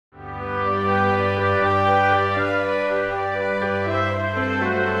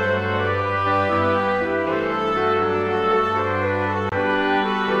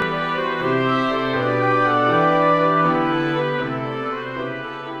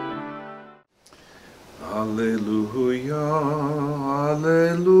Alleluia,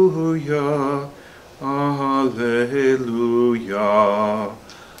 Alleluia, Alleluia,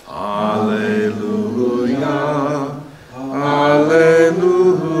 Alleluia, Alleluia,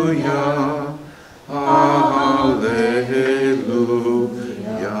 Alleluia.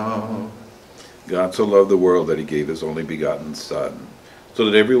 God so loved the world that he gave his only begotten Son, so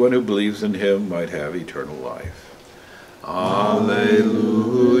that everyone who believes in him might have eternal life. Alleluia,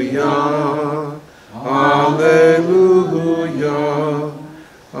 Alleluia,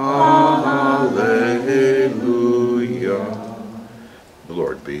 Alleluia. The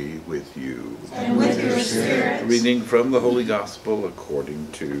Lord be with you. And with your spirit. Reading from the Holy Gospel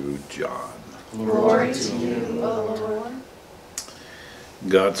according to John. Glory to you, O Lord.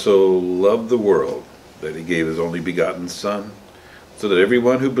 God so loved the world that he gave his only begotten Son, so that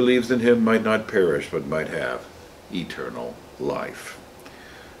everyone who believes in him might not perish but might have eternal life.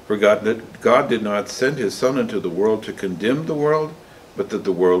 For God did not send his Son into the world to condemn the world, but that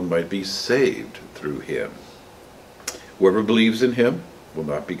the world might be saved through him. Whoever believes in him will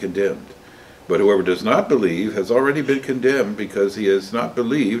not be condemned, but whoever does not believe has already been condemned because he has not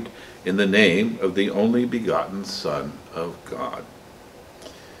believed in the name of the only begotten Son of God.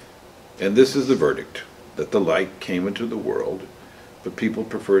 And this is the verdict, that the light came into the world, but people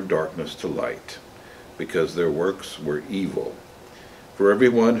preferred darkness to light, because their works were evil. For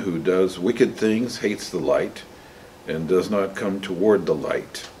everyone who does wicked things hates the light, and does not come toward the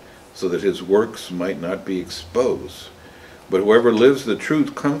light, so that his works might not be exposed. But whoever lives the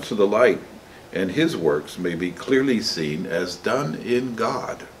truth comes to the light, and his works may be clearly seen as done in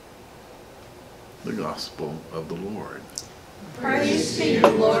God. The Gospel of the Lord. Praise to you,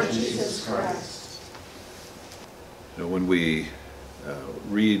 Lord Jesus Christ. You know, when we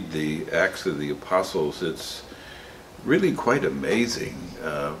read the Acts of the Apostles, it's really quite amazing.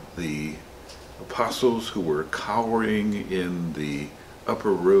 The apostles who were cowering in the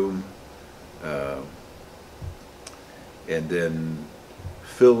upper room and then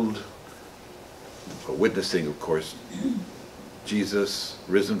filled, witnessing, of course, Jesus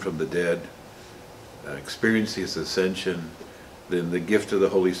risen from the dead, experiencing his ascension, then the gift of the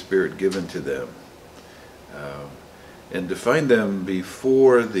Holy Spirit given to them. And to find them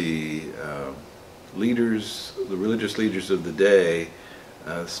before the leaders, the religious leaders of the day,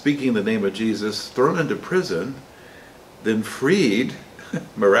 speaking in the name of Jesus, thrown into prison, then freed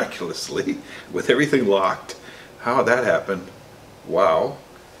miraculously with everything locked. How that happened, wow.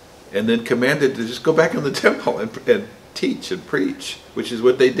 And then commanded to just go back in the temple and teach and preach, which is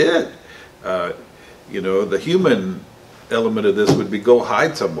what they did. You know, the human element of this would be go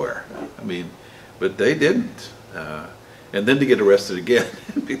hide somewhere. I mean, but they didn't. And then to get arrested again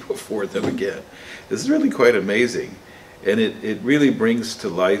before them again. This is really quite amazing. And it really brings to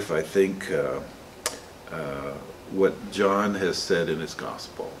life, I think, what John has said in his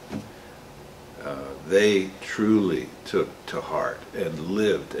gospel. They truly took to heart and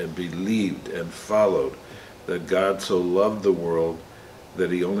lived and believed and followed that God so loved the world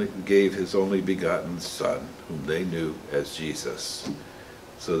that he only gave his only begotten Son, whom they knew as Jesus,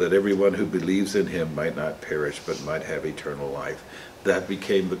 so that everyone who believes in him might not perish but might have eternal life. That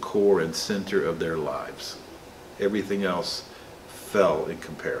became the core and center of their lives. Everything else fell in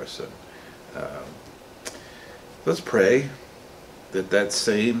comparison. Let's pray that that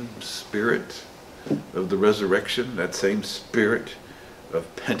same spirit of the resurrection, that same spirit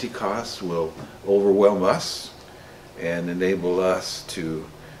of Pentecost will overwhelm us and enable us to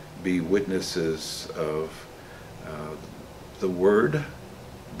be witnesses of the Word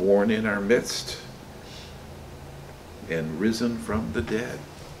born in our midst and risen from the dead.